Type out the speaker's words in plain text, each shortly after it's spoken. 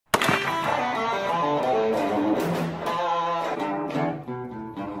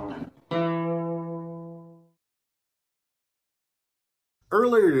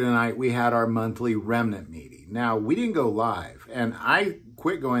earlier tonight, we had our monthly remnant meeting. Now, we didn't go live, and I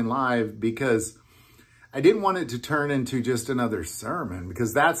quit going live because I didn't want it to turn into just another sermon,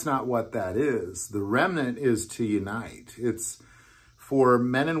 because that's not what that is. The remnant is to unite. It's for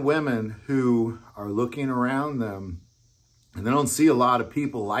men and women who are looking around them and they don't see a lot of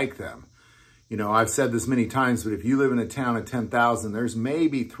people like them. You know, I've said this many times, but if you live in a town of 10,000, there's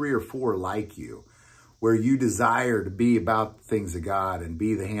maybe 3 or 4 like you, where you desire to be about the things of God and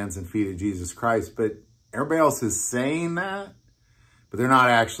be the hands and feet of Jesus Christ. But everybody else is saying that, but they're not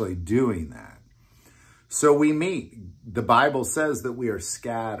actually doing that. So we meet. The Bible says that we are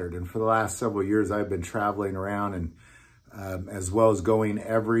scattered. And for the last several years, I've been traveling around and as well as going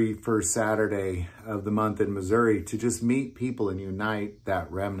every first Saturday of the month in Missouri to just meet people and unite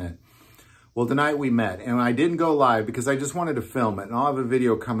that remnant. Well, tonight we met, and I didn't go live because I just wanted to film it, and I'll have a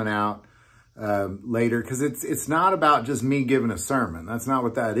video coming out later, because it's not about just me giving a sermon. That's not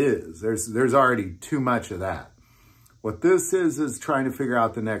what that is. There's already too much of that. What this is trying to figure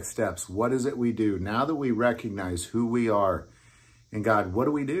out the next steps. What is it we do now that we recognize who we are in God? What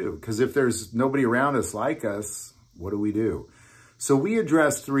do we do? Because if there's nobody around us like us, what do we do? So we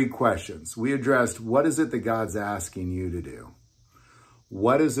addressed 3 questions. We addressed, what is it that God's asking you to do?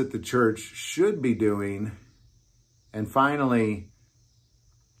 What is it the church should be doing? And finally,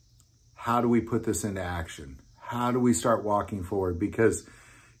 how do we put this into action? How do we start walking forward? Because,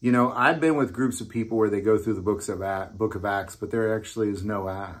 you know, I've been with groups of people where they go through the book of Acts, but there actually is no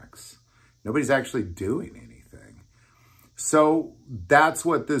Acts. Nobody's actually doing anything. So that's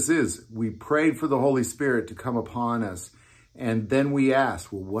what this is. We prayed for the Holy Spirit to come upon us. And then we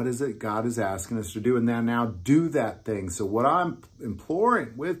asked, well, what is it God is asking us to do? And then now do that thing. So what I'm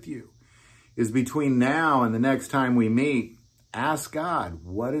imploring with you is, between now and the next time we meet, ask God,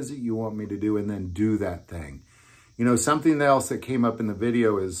 what is it you want me to do? And then do that thing. You know, something else that came up in the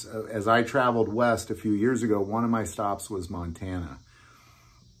video is, as I traveled west a few years ago, one of my stops was Montana.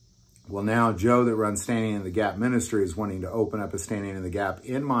 Well, now Joe, that runs Standing in the Gap Ministry, is wanting to open up a Standing in the Gap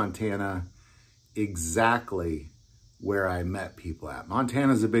in Montana, exactly where I met people at.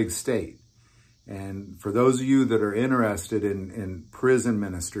 Montana's a big state. And for those of you that are interested in prison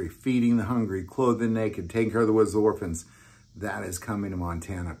ministry, feeding the hungry, clothing the naked, taking care of the widows and orphans, that is coming to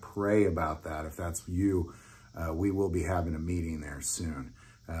Montana. Pray about that. If that's you, we will be having a meeting there soon.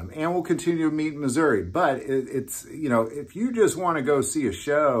 And we'll continue to meet in Missouri. But it's, you know, if you just want to go see a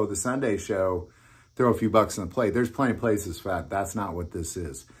show, the Sunday show, throw a few bucks on the plate, there's plenty of places for that. That's not what this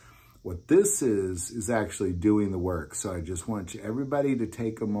is. What this is actually doing the work. So I just want everybody to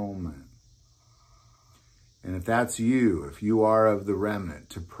take a moment. And if that's you, if you are of the remnant,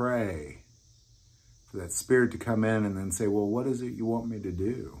 to pray for that Spirit to come in and then say, well, what is it you want me to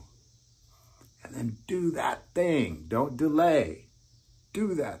do? And then do that thing. Don't delay.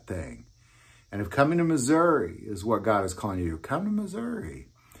 Do that thing. And if coming to Missouri is what God is calling you to do, come to Missouri.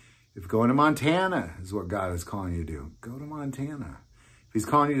 If going to Montana is what God is calling you to do, go to Montana. If he's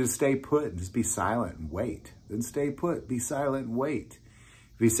calling you to stay put and just be silent and wait, then stay put, be silent and wait.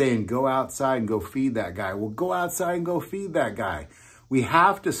 If he's saying go outside and go feed that guy, well, go outside and go feed that guy. We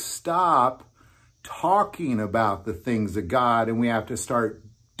have to stop talking about the things of God, and we have to start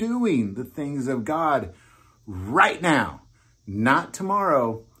doing the things of God right now. Not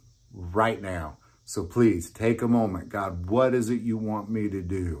tomorrow, right now. So please take a moment. God, what is it you want me to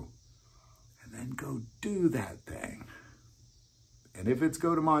do? And then go do that thing. And if it's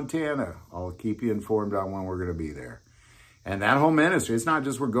go to Montana, I'll keep you informed on when we're going to be there. And that whole ministry, it's not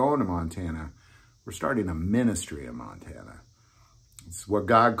just we're going to Montana. We're starting a ministry in Montana. It's what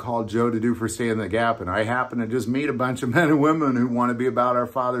God called Joe to do for Stay in the Gap. And I happen to just meet a bunch of men and women who want to be about our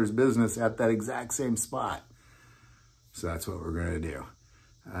Father's business at that exact same spot. So that's what we're going to do.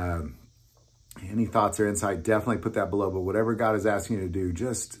 Any thoughts or insight, definitely put that below. But whatever God is asking you to do,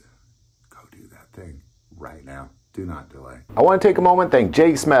 just go do that thing right now. Do not delay. I want to take a moment to thank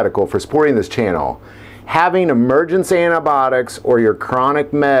Jace Medical for supporting this channel. Having emergency antibiotics or your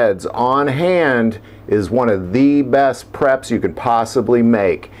chronic meds on hand is one of the best preps you could possibly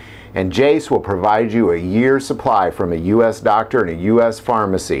make. And Jace will provide you a year's supply from a U.S. doctor and a U.S.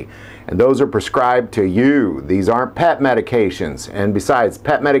 pharmacy. And those are prescribed to you. These aren't pet medications. And besides,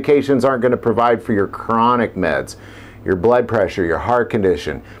 pet medications aren't going to provide for your chronic meds, your blood pressure, your heart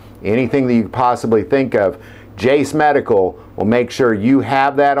condition, anything that you could possibly think of. Jace Medical will make sure you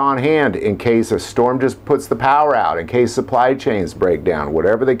have that on hand in case a storm just puts the power out, in case supply chains break down,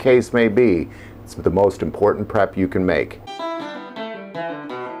 whatever the case may be. It's the most important prep you can make.